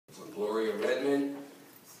Redmond.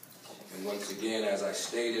 And once again, as I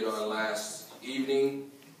stated on last evening,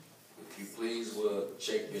 if you please will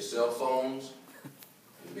check your cell phones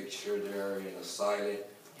and make sure they're in a silent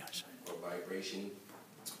or vibration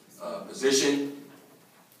position.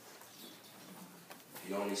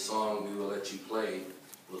 The only song we will let you play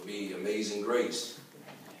will be Amazing Grace,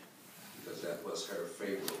 because that was her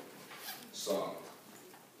favorite song.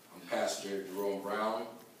 I'm Pastor Jerome Brown,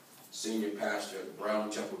 Senior Pastor of the Brown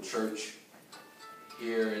Temple Church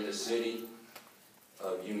here in the city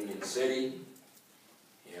of Union City.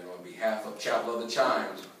 And on behalf of Chapel of the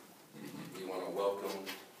Chimes, we want to welcome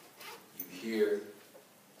you here.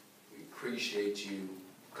 We appreciate you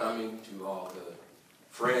coming, to all the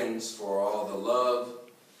friends for all the love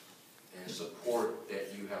and support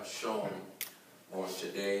that you have shown on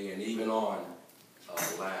today and even on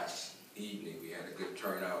last evening. We had a good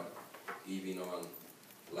turnout even on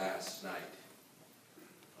last night.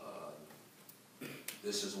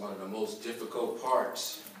 This is one of the most difficult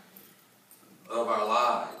parts of our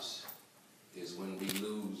lives, is when we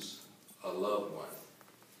lose a loved one.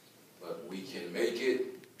 But we can make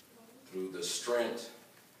it through the strength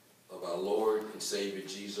of our Lord and Savior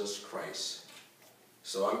Jesus Christ.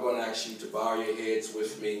 So I'm going to ask you to bow your heads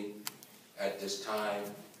with me at this time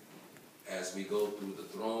as we go through the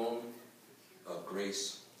throne of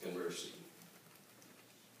grace and mercy.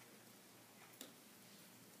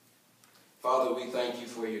 Father, we thank you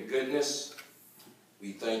for your goodness.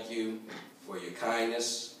 We thank you for your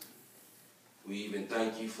kindness. We even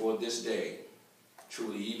thank you for this day.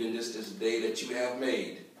 Truly, even this day that you have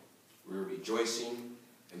made, we're rejoicing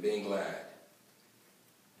and being glad.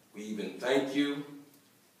 We even thank you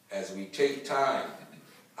as we take time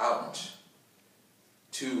out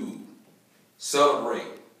to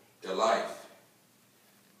celebrate the life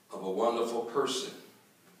of a wonderful person,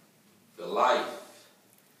 the life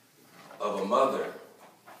of a mother,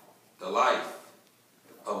 the life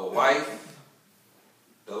of a wife,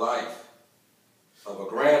 the life of a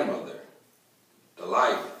grandmother, the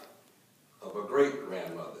life of a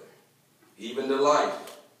great-grandmother, even the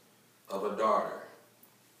life of a daughter.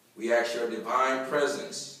 We ask your divine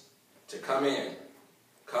presence to come in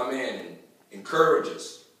and encourage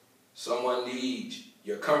us. Someone needs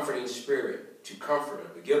your comforting spirit to comfort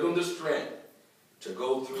them, to give them the strength to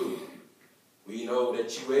go through. We know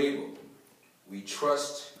that you're able. We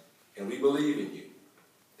trust and we believe in you,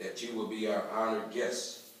 that you will be our honored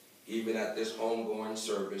guest, even at this homegoing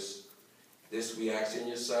service. This we ask in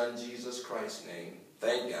your Son, Jesus Christ's name.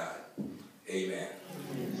 Thank God. Amen.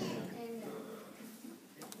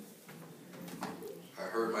 I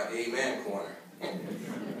heard my amen corner.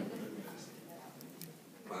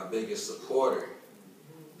 My biggest supporter,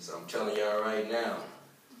 so I'm telling y'all right now,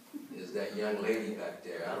 is that young lady back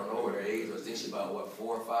there. I don't know what her age was. I think she's about, what,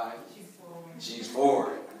 4 or 5? She's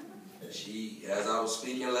 4. She, as I was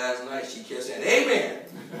speaking last night, she kept saying, amen,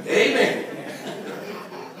 amen.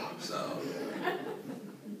 So,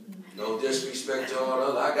 no disrespect to all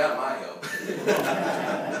others. I got my help.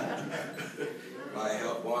 My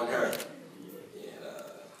help on her. And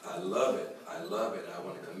I love it. I love it. I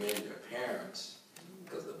want to commend your parents,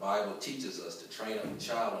 because the Bible teaches us to train up a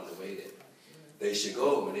child in the way that they should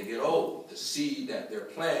go when they get old. The seed that they're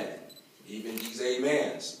planting, even these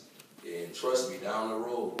amens. And trust me, down the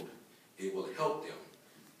road, it will help them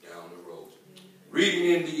down the road. Reading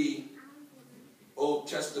in the Old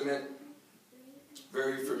Testament,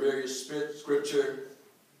 very familiar scripture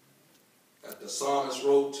that the psalmist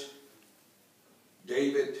wrote,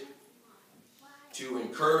 David, to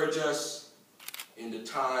encourage us in the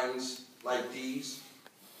times like these.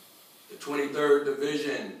 The 23rd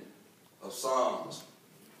division of Psalms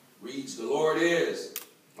reads, the Lord is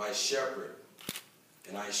my shepherd,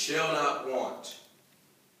 and I shall not want.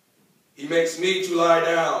 He makes me to lie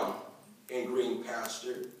down in green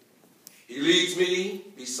pasture. He leads me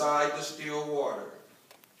beside the still water.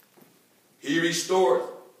 He restoreth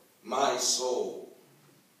my soul.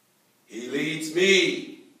 He leads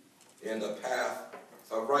me in the path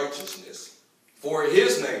of righteousness for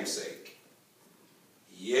his name's sake.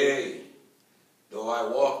 Yea, though I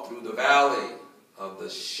walk through the valley of the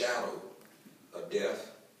shadow of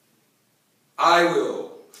death, I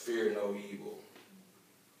will fear no evil,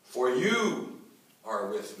 for you are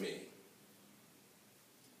with me.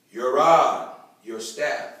 Your rod, your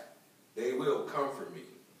staff, they will comfort me.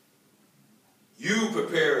 You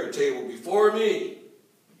prepare a table before me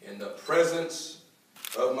in the presence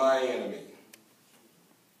of my enemy.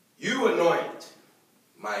 You anoint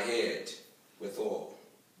my head with oil.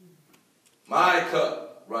 My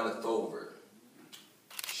cup runneth over.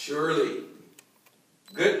 Surely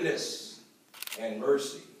goodness and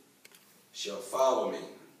mercy shall follow me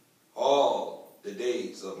all the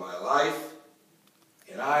days of my life,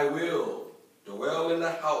 and I will dwell in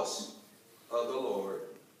the house of the Lord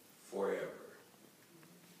forever.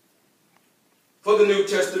 For the New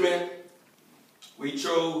Testament, we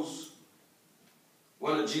chose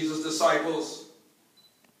one of Jesus' disciples,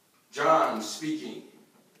 John, speaking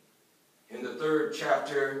in the 3rd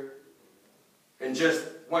chapter, in just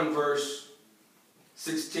one verse,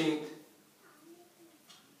 16th.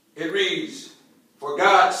 It reads, "For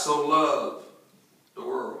God so loved the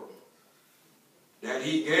world that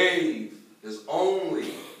he gave his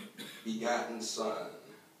only begotten Son.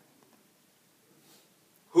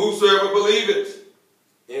 Whosoever believeth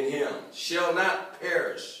in him shall not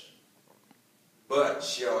perish, but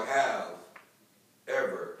shall have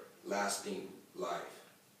everlasting life."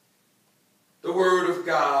 The word of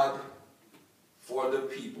God for the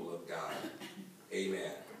people of God.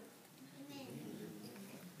 Amen.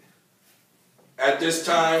 At this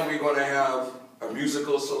time, we're going to have a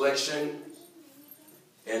musical selection,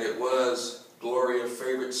 and it was Gloria's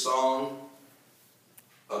favorite song,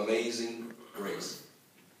 Amazing Grace.